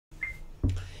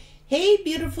Hey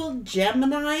beautiful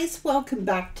Geminis, welcome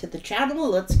back to the channel.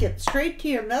 Let's get straight to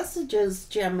your messages,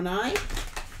 Gemini.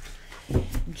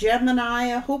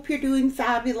 Gemini, I hope you're doing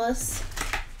fabulous.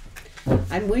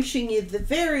 I'm wishing you the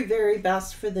very, very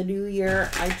best for the new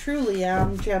year. I truly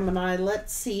am, Gemini.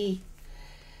 Let's see.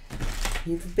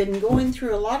 You've been going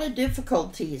through a lot of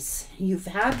difficulties. You've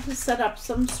had to set up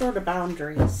some sort of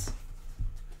boundaries.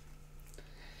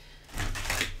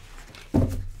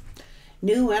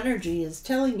 New energy is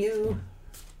telling you,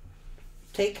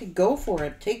 go for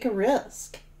it, take a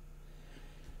risk.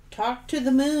 Talk to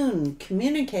the moon,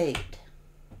 communicate.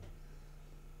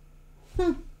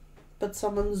 But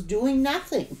someone's doing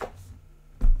nothing.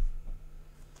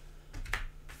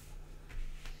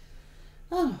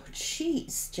 Oh,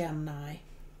 jeez, Gemini.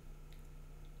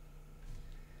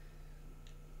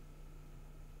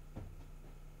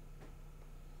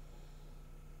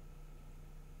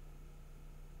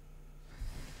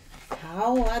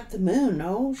 Howl at the moon.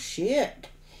 Oh, shit.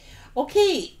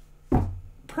 Okay,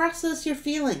 process your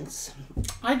feelings.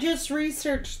 I just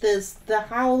researched this, the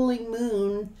howling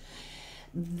moon.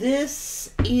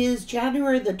 This is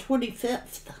January the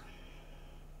 25th.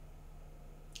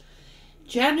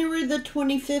 January the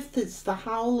 25th is the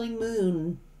howling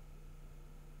moon.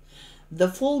 The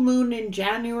full moon in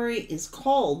January is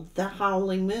called the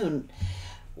howling moon.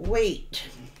 Wait,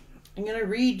 I'm going to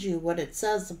read you what it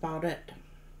says about it.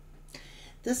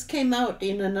 This came out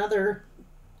in another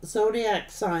zodiac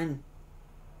sign.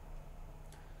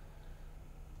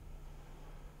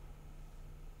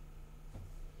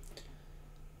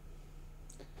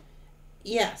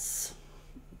 Yes,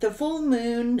 the full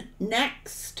moon,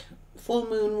 next full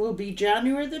moon will be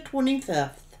January the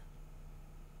 25th.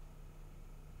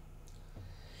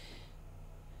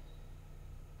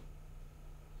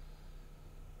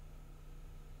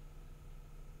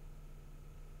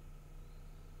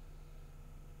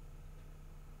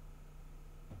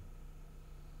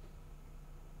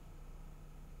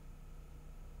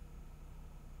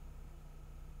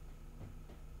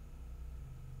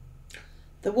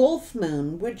 The wolf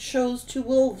moon, which shows two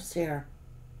wolves here.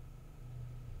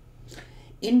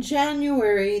 In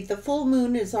January, the full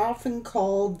moon is often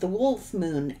called the wolf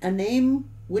moon, a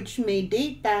name which may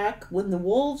date back when the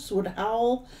wolves would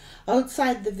howl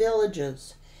outside the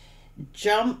villages,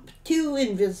 jump to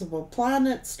invisible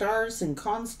planets, stars, and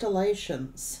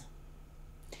constellations.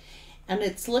 And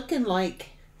it's looking like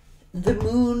the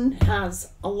moon has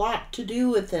a lot to do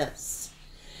with this.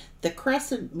 The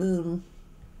crescent moon,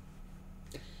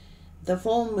 the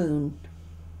full moon,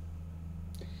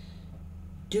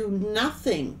 do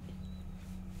nothing.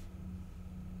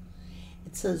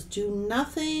 It says do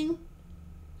nothing.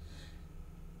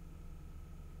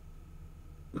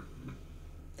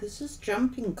 This is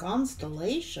jumping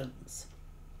constellations.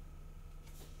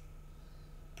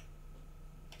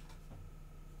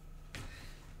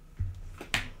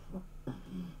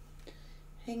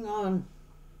 Hang on.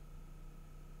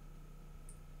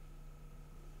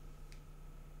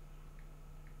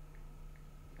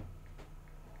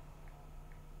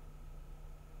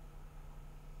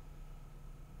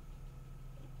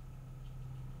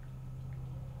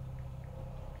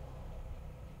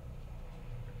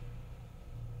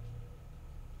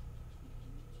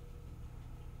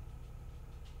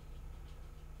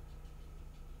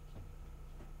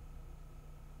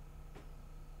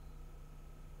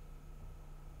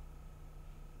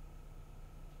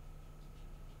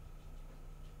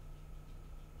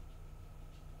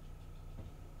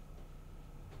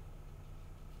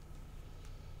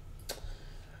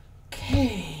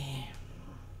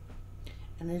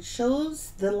 And it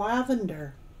shows the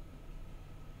lavender.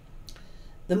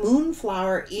 The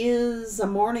moonflower is a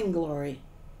morning glory.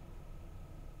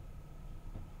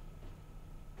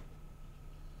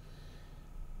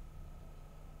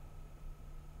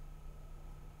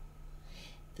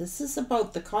 This is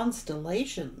about the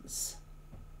constellations.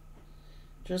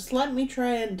 Just let me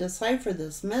try and decipher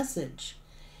this message.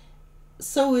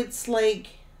 So it's like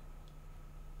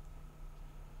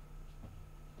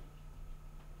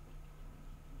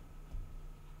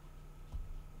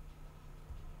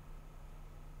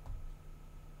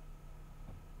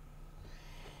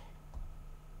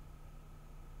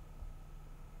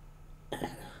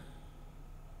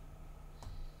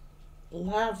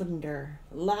lavender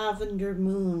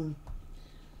moon,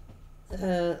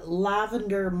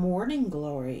 lavender morning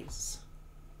glories.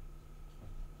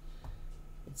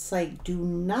 It's like do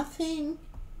nothing.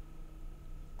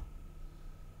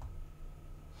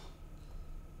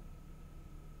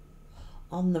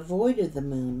 On the void of the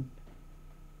moon.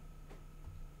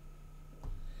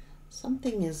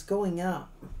 Something is going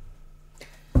up.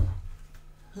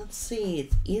 Let's see,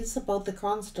 it is about the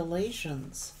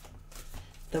constellations.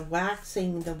 The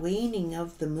waxing, the waning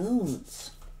of the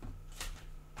moons.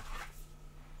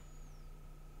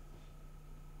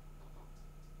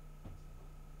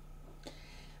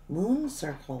 Moon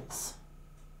circles.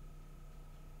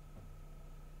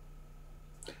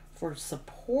 For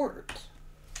support.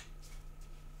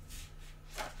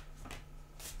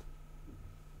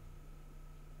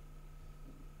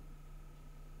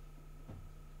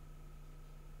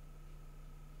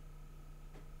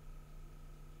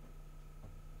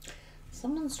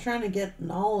 Someone's trying to get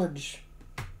knowledge.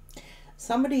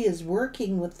 Somebody is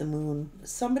working with the moon.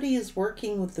 Somebody is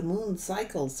working with the moon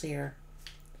cycles here.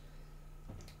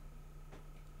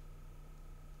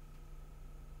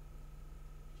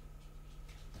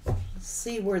 Let's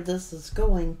see where this is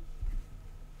going.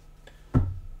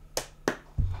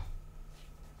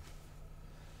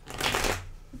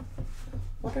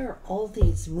 What are all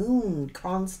these moon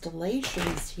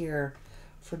constellations here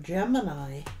for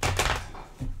Gemini?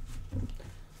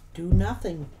 Do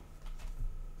nothing.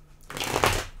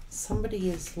 Somebody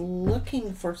is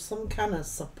looking for some kind of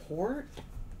support.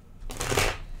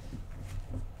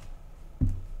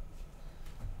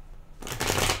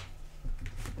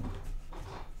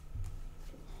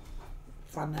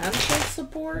 Financial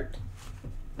support.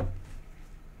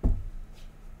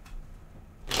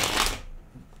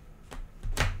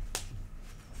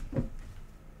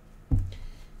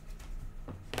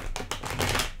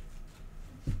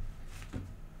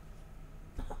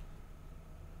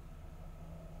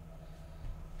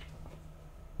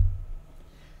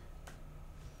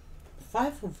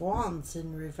 Five of Wands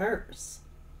in reverse.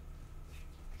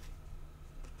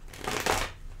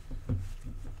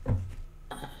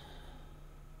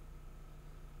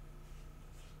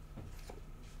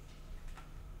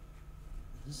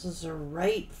 This is a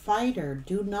right fighter.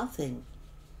 Do nothing.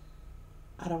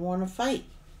 I don't want to fight.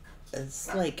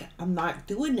 It's like I'm not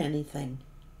doing anything.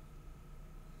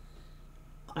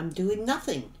 I'm doing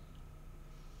nothing.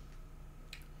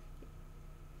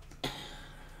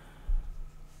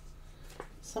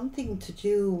 Something to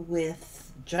do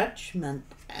with judgment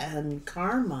and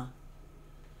karma.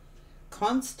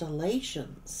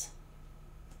 Constellations.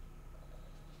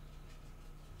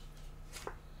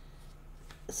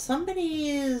 Somebody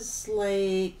is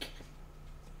like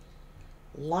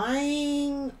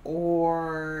lying,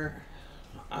 or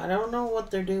I don't know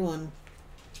what they're doing.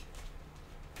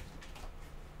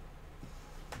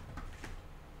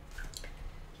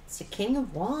 It's the King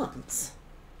of Wands.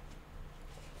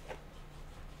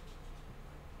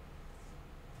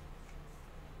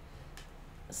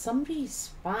 Somebody's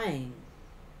spying.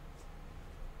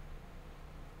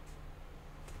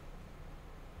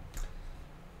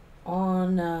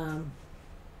 On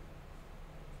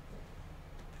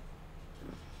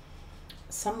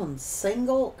someone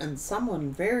single and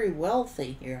someone very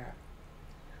wealthy here.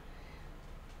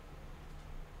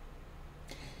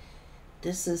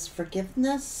 This is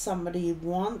forgiveness. Somebody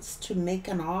wants to make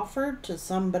an offer to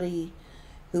somebody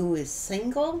who is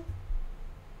single.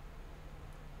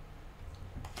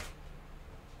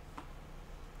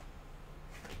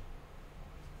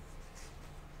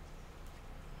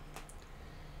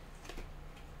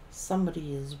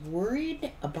 Somebody is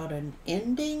worried about an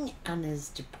ending and is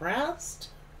depressed,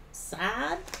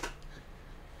 sad.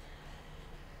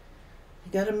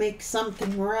 You gotta make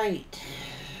something right.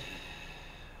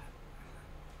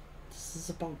 This is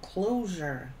about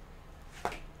closure.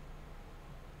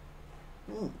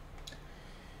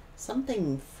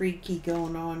 Something freaky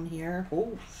going on here.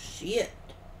 Oh, shit.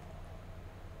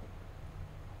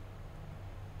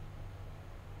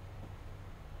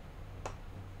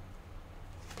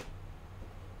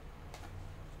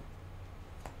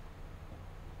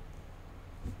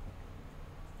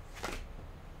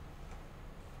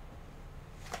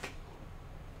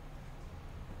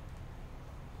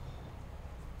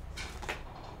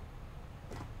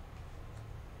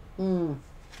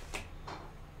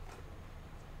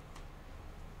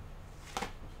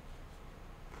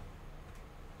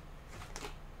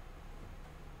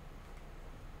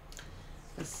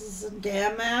 This is a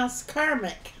damn ass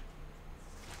karmic.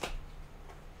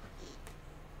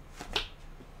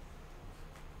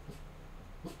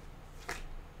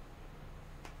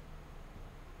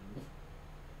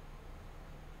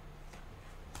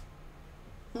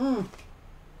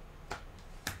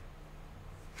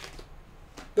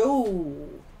 Go.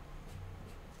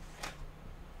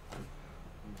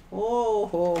 Oh,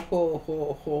 ho, ho,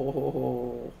 ho, ho, ho,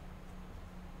 ho.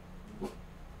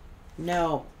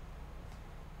 No.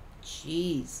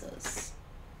 Jesus.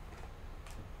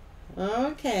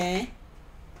 Okay.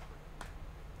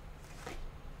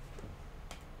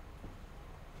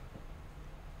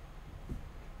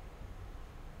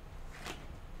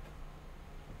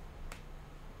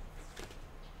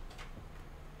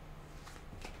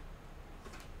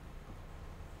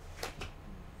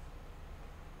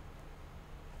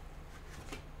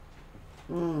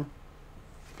 Mm.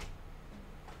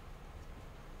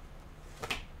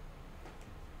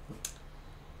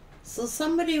 So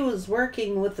somebody was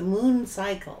working with the moon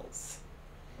cycles.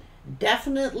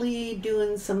 Definitely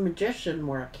doing some magician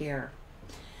work here.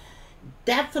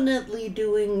 Definitely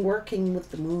working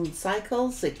with the moon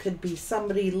cycles. It could be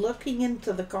somebody looking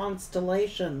into the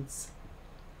constellations.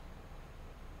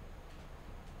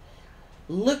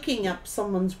 Looking up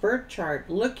someone's birth chart.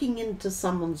 Looking into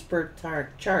someone's birth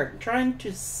chart. Trying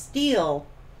to steal.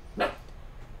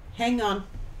 Hang on.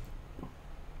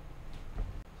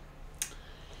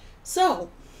 So,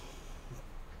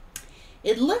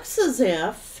 it looks as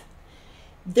if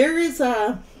there is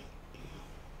a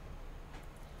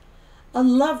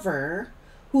lover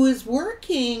who is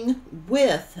working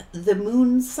with the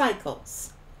moon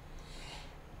cycles.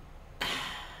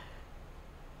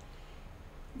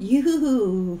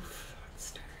 You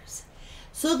stars.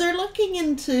 So they're looking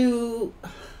into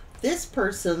this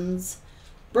person's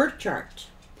birth chart.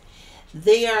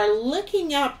 They are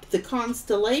looking up the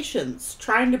constellations,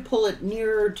 trying to pull it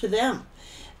nearer to them.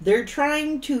 They're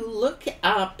trying to look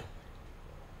up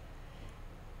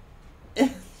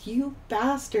you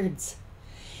bastards.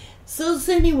 So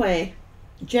anyway,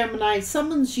 Gemini,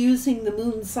 someone's using the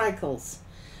moon cycles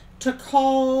to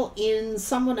call in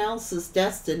someone else's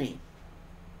destiny.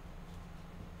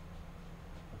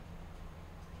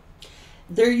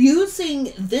 They're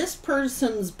using this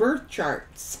person's birth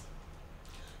charts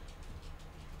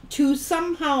to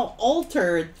somehow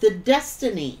alter the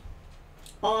destiny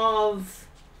of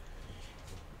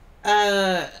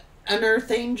an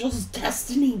earth angel's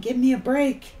destiny. Give me a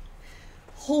break.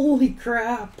 Holy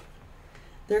crap.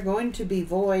 They're going to be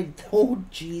void. Oh,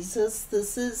 Jesus,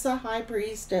 this is a high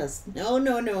priestess. No,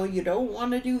 no, no, you don't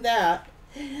want to do that.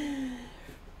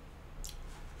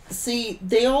 See,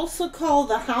 they also call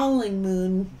the howling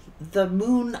moon the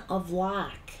moon of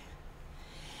lack.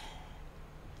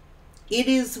 It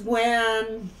is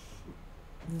when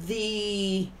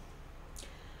the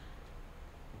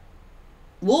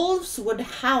wolves would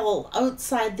howl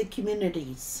outside the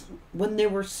communities when they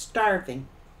were starving.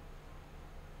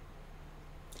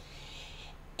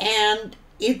 And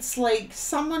it's like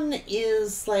someone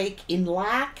is like in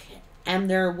lack and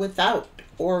they're without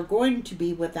or going to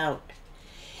be without.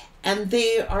 And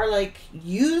they are like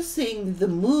using the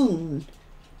moon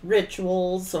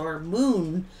rituals or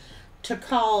moon to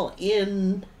call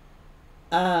in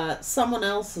someone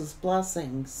else's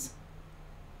blessings.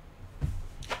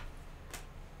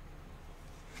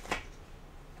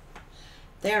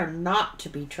 They are not to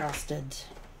be trusted.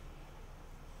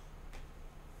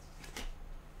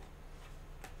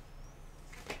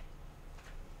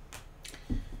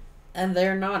 And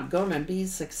they're not going to be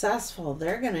successful.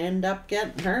 They're going to end up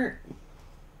getting hurt.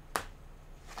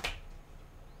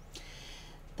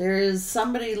 There is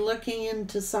somebody looking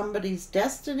into somebody's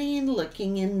destiny,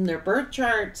 looking in their birth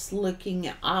charts, looking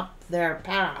up their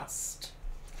past.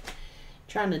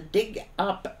 Trying to dig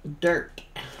up dirt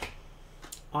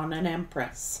on an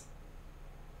empress.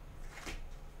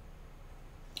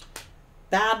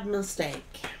 Bad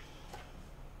mistake.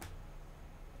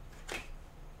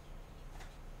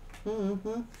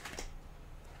 Mm-hmm.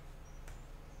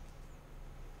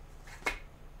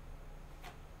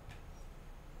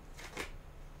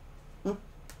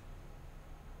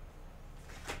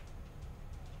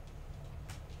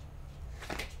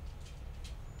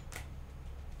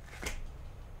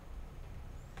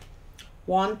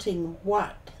 Wanting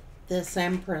what this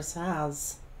empress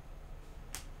has.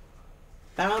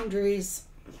 Boundaries.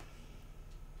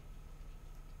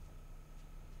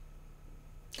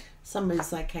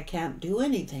 Somebody's like, I can't do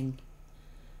anything.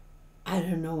 I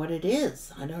don't know what it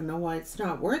is. I don't know why it's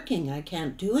not working. I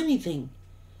can't do anything.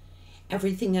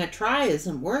 Everything I try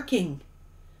isn't working.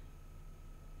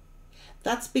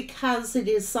 That's because it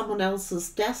is someone else's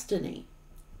destiny.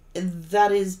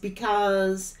 That is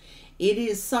because it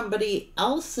is somebody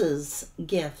else's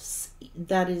gifts.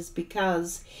 That is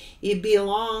because it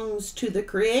belongs to the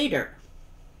Creator.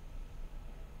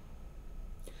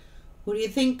 Who do you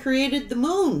think created the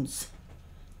moons,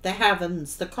 the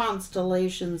heavens, the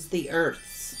constellations, the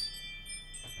earths,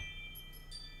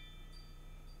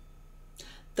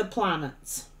 the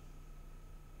planets?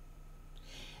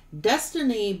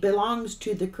 Destiny belongs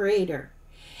to the Creator.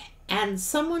 And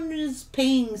someone is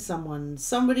paying someone.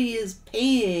 Somebody is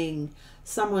paying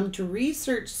someone to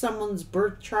research someone's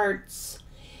birth charts,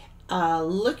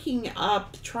 looking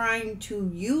up, trying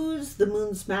to use the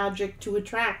moon's magic to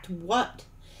attract what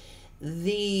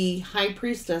the high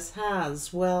priestess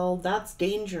has. Well, that's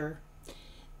danger.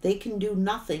 They can do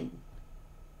nothing.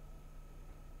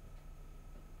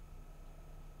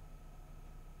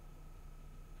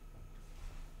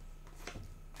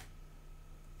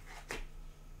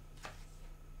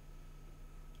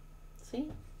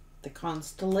 The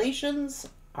constellations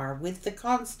are with the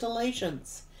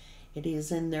constellations. It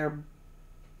is in their...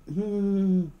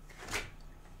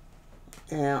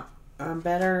 yeah,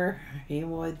 better, they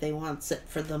want it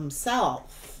for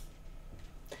themselves.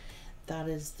 That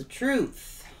is the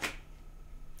truth.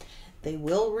 They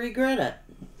will regret it.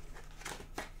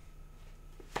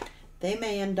 They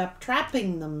may end up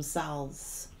trapping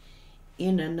themselves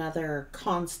in another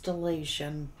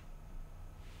constellation.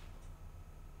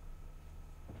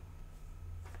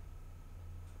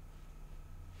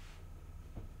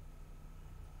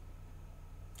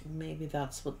 Maybe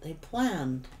that's what they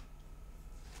planned.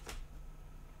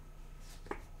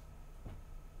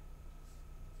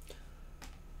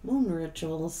 Moon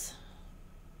rituals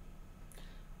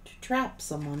to trap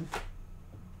someone.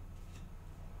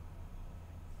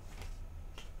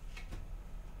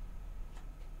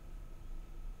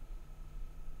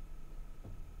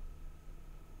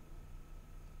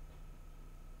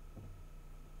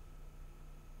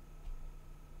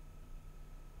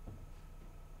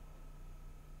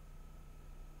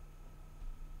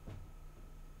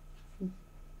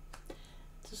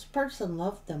 This person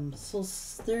loved them. So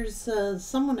there's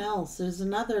someone else. There's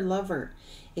another lover.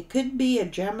 It could be a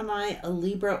Gemini, a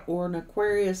Libra, or an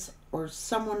Aquarius, or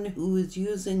someone who is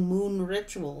using moon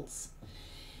rituals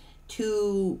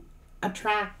to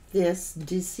attract this,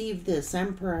 deceive this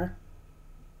emperor.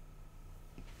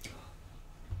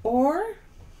 Or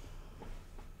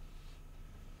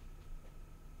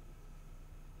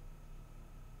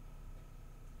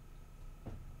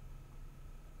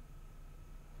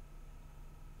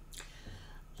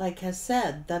like I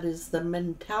said, that is the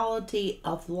mentality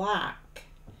of lack.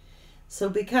 So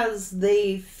because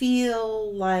they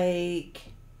feel like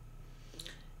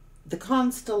the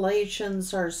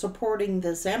constellations are supporting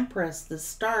this empress, the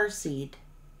starseed,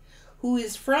 who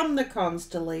is from the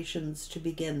constellations to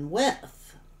begin with.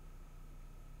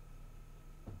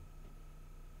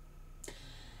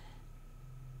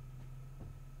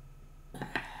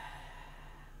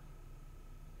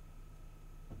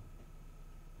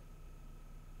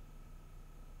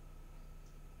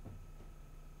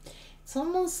 It's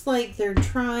almost like they're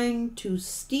trying to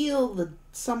steal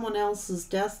someone else's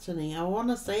destiny. I want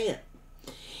to say it.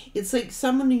 It's like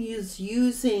someone who is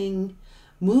using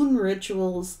moon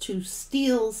rituals to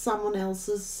steal someone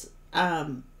else's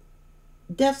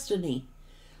destiny.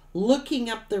 Looking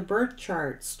up their birth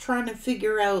charts, trying to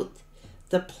figure out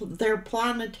their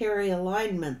planetary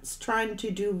alignments, trying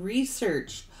to do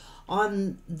research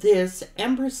on this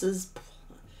empress's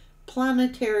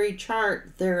planetary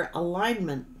chart, their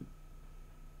alignment.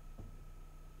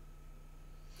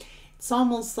 It's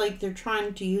almost like they're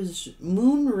trying to use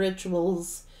moon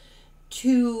rituals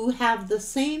to have the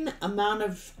same amount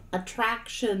of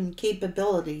attraction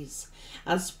capabilities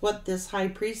as what this high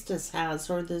priestess has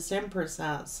or this empress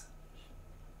has.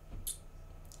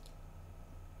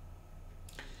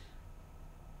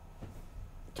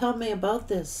 Tell me about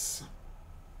this.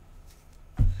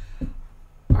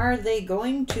 Are they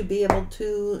going to be able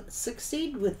to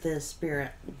succeed with this,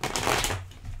 Spirit?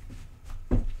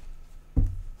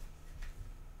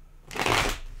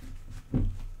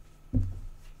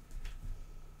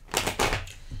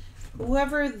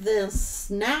 Whoever this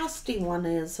nasty one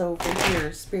is over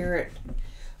here, Spirit,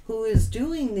 who is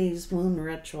doing these moon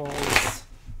rituals,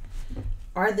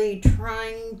 are they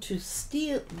trying to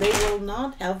steal? They will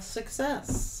not have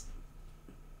success.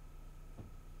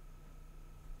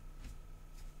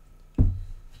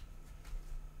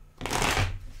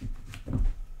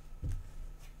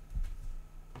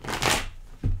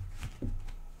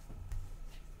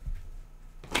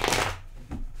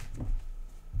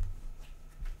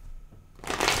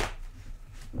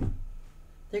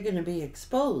 They're going to be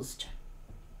exposed.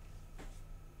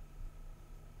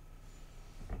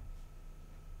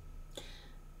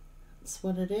 That's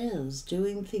what it is.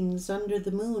 Doing things under the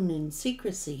moon in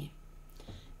secrecy.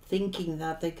 Thinking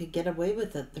that they could get away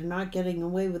with it. They're not getting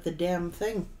away with a damn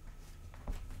thing.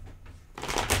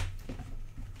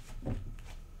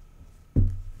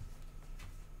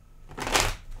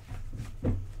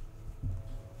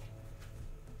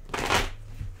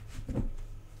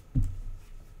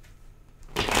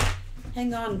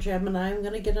 Hang on, Gemini. I'm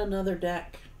going to get another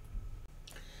deck.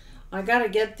 I got to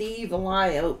get the evil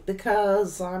eye out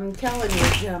because I'm telling you,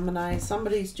 Gemini,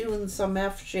 somebody's doing some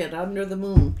F shit under the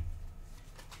moon.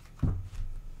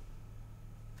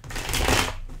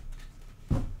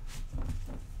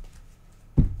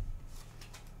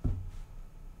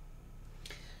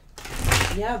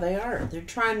 Yeah, they are. They're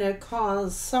trying to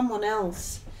cause someone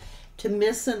else to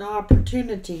miss an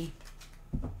opportunity.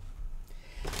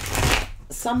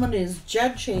 someone is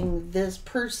judging this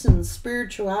person's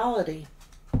spirituality.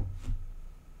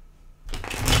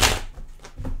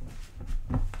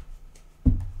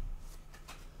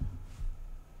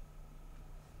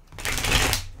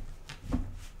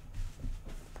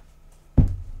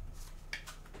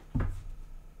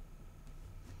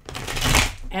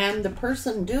 And the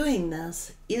person doing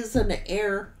this is an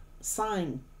air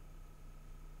sign.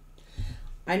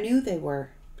 I knew they were.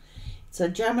 It's a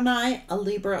Gemini, a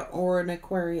Libra, or an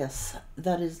Aquarius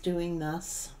that is doing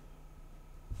this.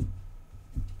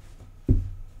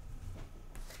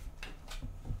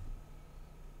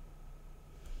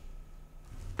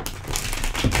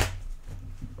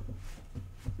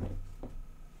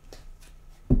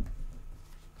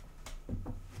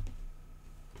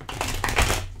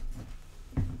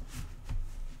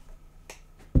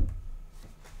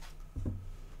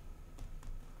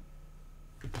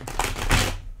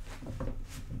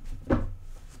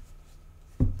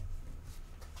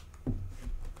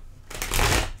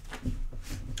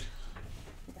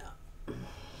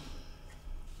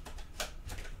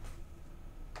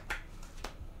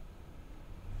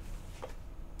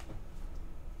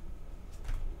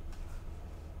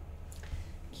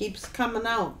 Keeps coming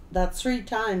out. That's 3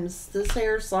 times this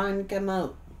air sign came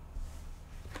out.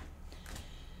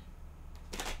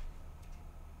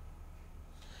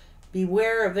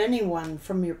 Beware of anyone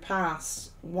from your past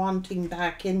wanting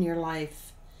back in your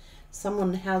life.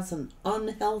 Someone has an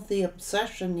unhealthy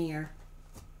obsession here.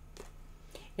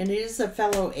 And it is a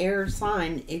fellow air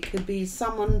sign. It could be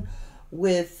someone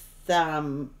with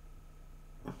air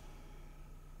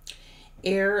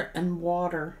and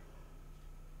water.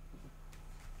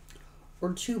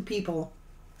 Or 2 people.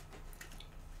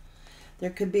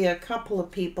 There could be a couple of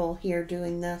people here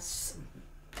doing this.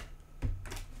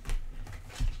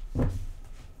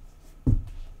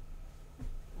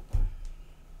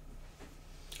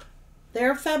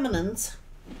 They're feminines,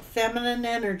 feminine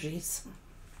energies.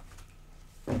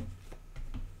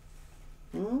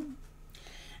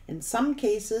 In some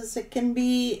cases, it can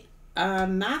be a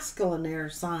masculine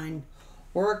air sign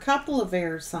or a couple of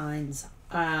air signs.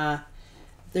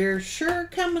 They're sure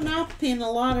coming up in a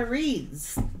lot of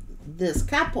reads, this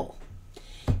couple.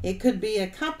 It could be a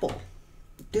couple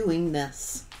doing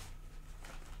this.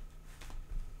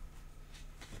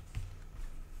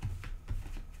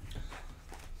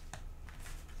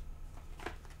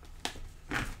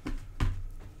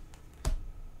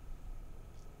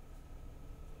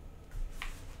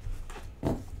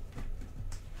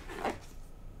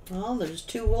 Well, there's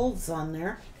 2 wolves on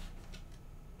there.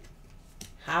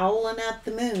 Howling at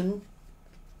the moon.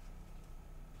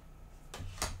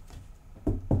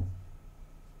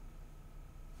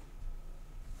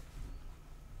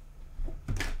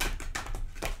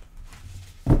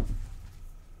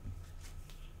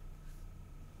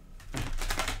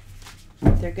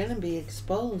 They're going to be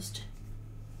exposed.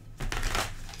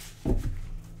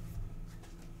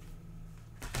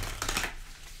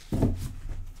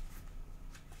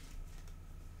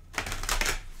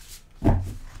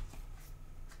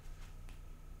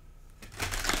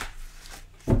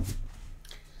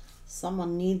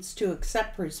 Someone needs to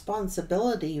accept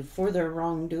responsibility for their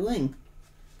wrongdoing.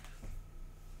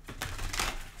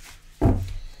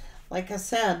 Like I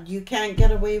said, you can't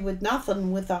get away with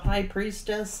nothing with a high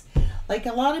priestess. Like,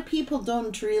 a lot of people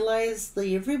don't realize that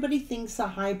everybody thinks a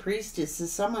high priestess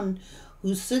is someone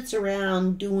who sits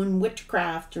around doing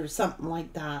witchcraft or something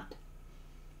like that.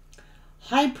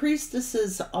 High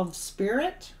priestesses of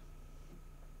spirit,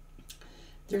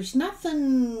 there's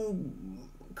nothing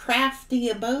crafty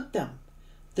about them.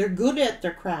 They're good at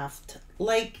their craft,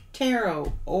 like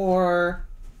tarot, or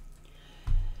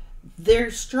they're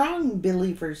strong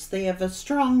believers. They have a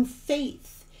strong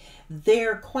faith.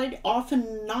 They're quite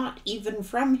often not even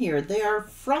from here. They are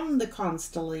from the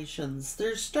constellations.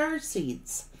 They're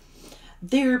starseeds.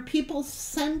 They're people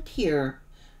sent here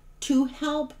to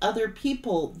help other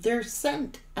people. They're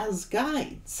sent as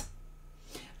guides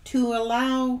to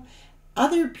allow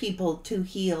other people to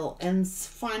heal and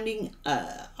finding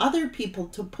other people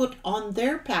to put on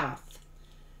their path.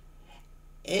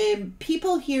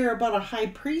 People hear about a high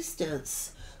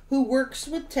priestess who works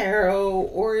with tarot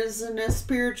or is a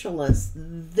spiritualist.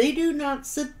 They do not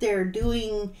sit there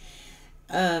doing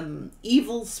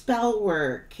evil spell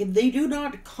work. They do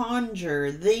not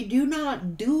conjure. They do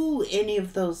not do any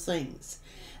of those things.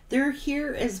 They're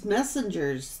here as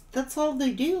messengers. That's all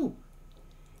they do.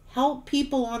 Help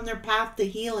people on their path to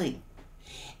healing.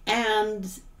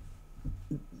 And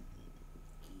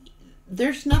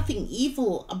there's nothing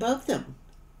evil about them.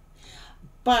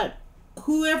 But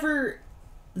whoever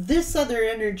this other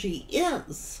energy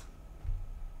is,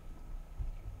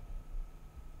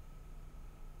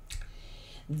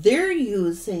 they're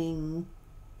using,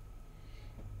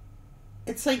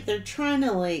 it's like they're trying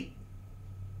to like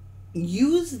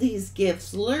use these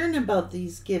gifts, learn about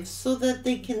these gifts so that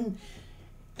they can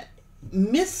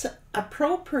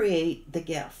misappropriate the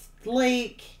gift.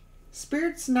 Like,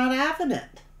 Spirit's not having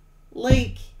it.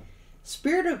 Like,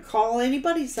 Spirit would call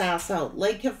anybody's ass out.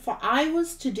 Like, if I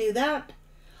was to do that,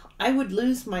 I would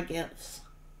lose my gifts.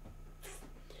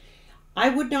 I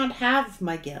would not have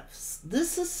my gifts.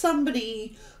 This is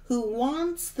somebody who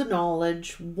wants the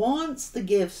knowledge, wants the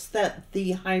gifts that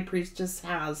the High Priestess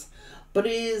has, but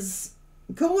is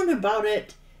going about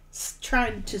it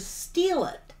trying to steal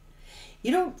it.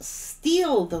 You don't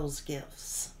steal those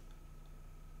gifts,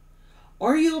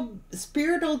 or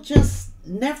Spirit will just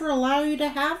never allow you to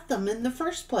have them in the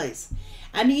first place.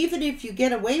 And even if you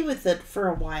get away with it for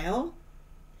a while,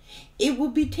 it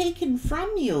will be taken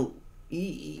from you.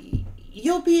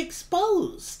 You'll be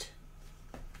exposed.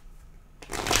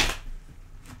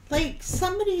 Like,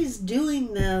 somebody's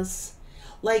doing this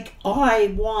like,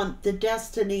 I want the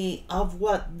destiny of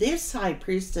what this High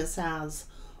Priestess has.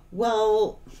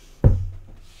 Well,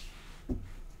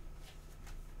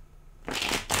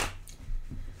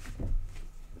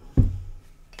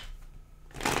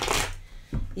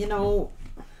 you know,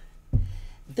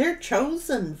 they're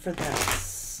chosen for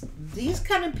this. These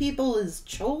kind of people is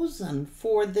chosen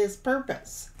for this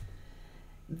purpose.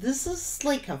 This is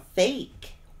like a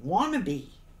fake wannabe.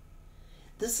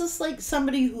 This is like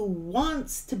somebody who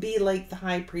wants to be like the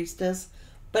High Priestess,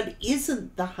 but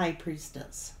isn't the High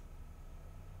Priestess.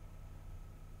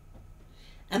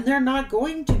 And they're not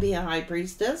going to be a High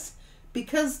Priestess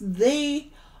because they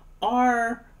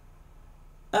are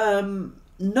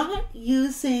not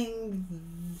using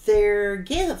their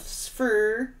gifts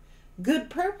for good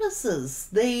purposes.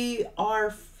 They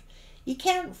are, you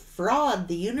can't fraud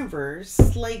the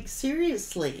universe, like,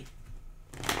 seriously.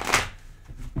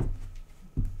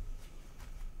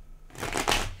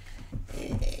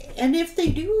 And if they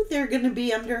do, they're going to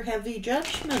be under heavy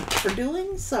judgment for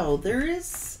doing so. There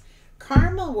is,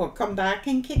 karma will come back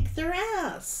and kick their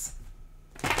ass.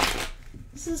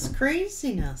 This is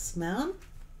craziness, man.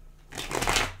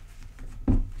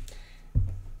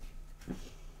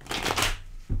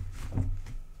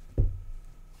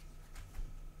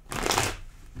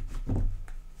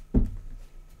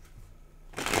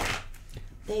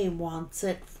 They want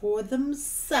it for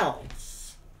themselves.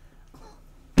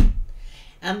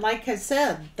 And like I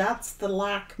said, that's the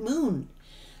lack moon.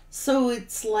 So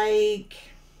it's like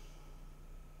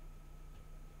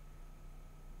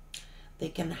they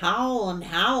can howl and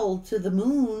howl to the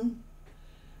moon,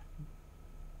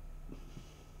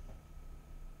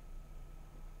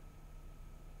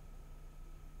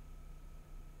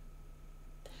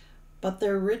 but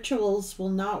their rituals will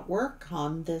not work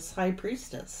on this High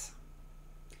Priestess.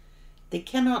 They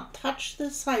cannot touch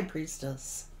this High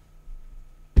Priestess.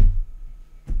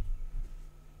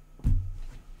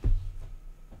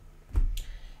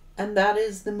 And that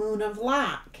is the moon of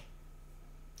lack.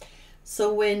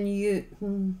 So when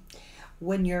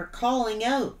you're calling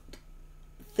out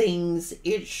things,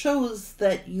 it shows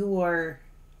that you are,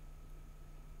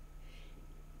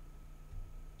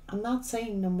 I'm not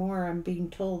saying no more, I'm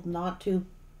being told not to.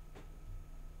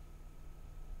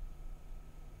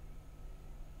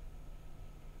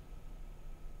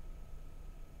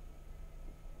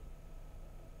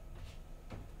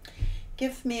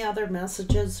 Give me other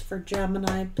messages for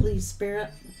Gemini, please,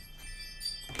 Spirit.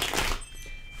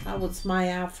 That was my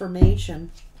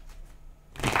affirmation.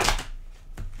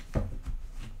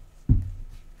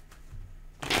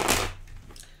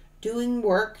 Doing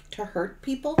work to hurt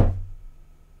people?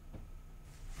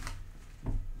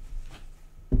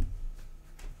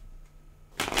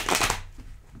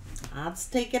 That's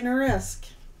taking a risk.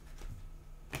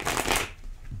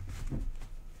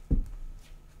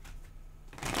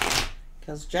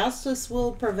 Because justice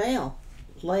will prevail.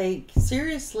 Like,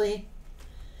 seriously.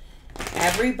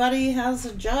 Everybody has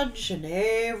a judge and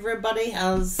everybody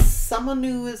has someone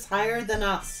who is higher than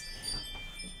us.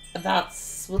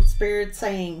 That's what Spirit's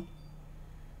saying.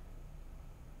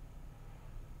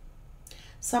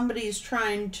 Somebody's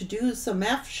trying to do some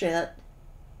F shit,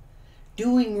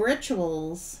 doing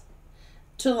rituals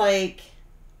to, like,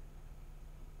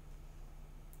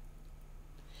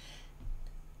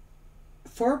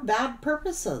 for bad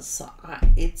purposes.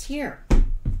 It's here.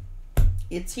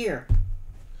 It's here.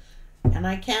 And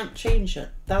I can't change it.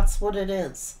 That's what it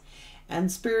is.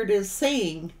 And Spirit is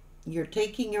saying, you're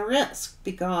taking a risk,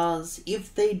 because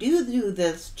if they do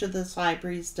this to this High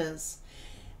Priestess,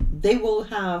 they will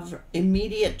have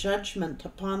immediate judgment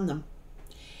upon them.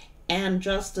 And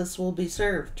justice will be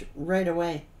served right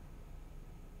away.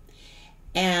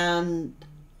 And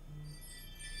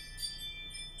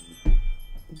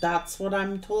that's what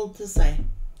I'm told to say.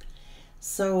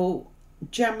 So,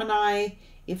 Gemini,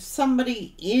 if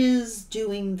somebody is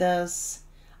doing this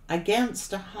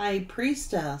against a high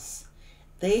priestess,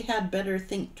 they had better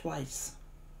think twice.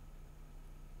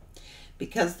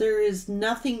 Because there is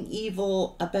nothing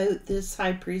evil about this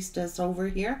high priestess over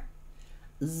here.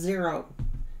 Zero.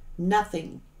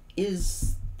 Nothing.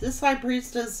 This high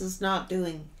priestess is not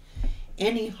doing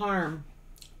any harm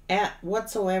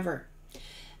whatsoever.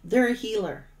 They're a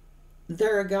healer.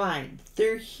 They're a guide.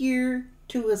 They're here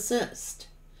to assist.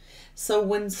 So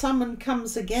when someone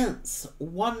comes against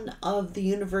one of the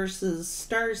universe's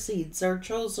star seeds, our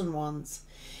chosen ones,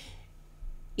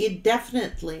 it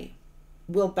definitely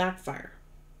will backfire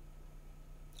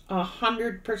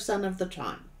 100% of the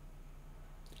time.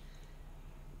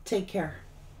 Take care.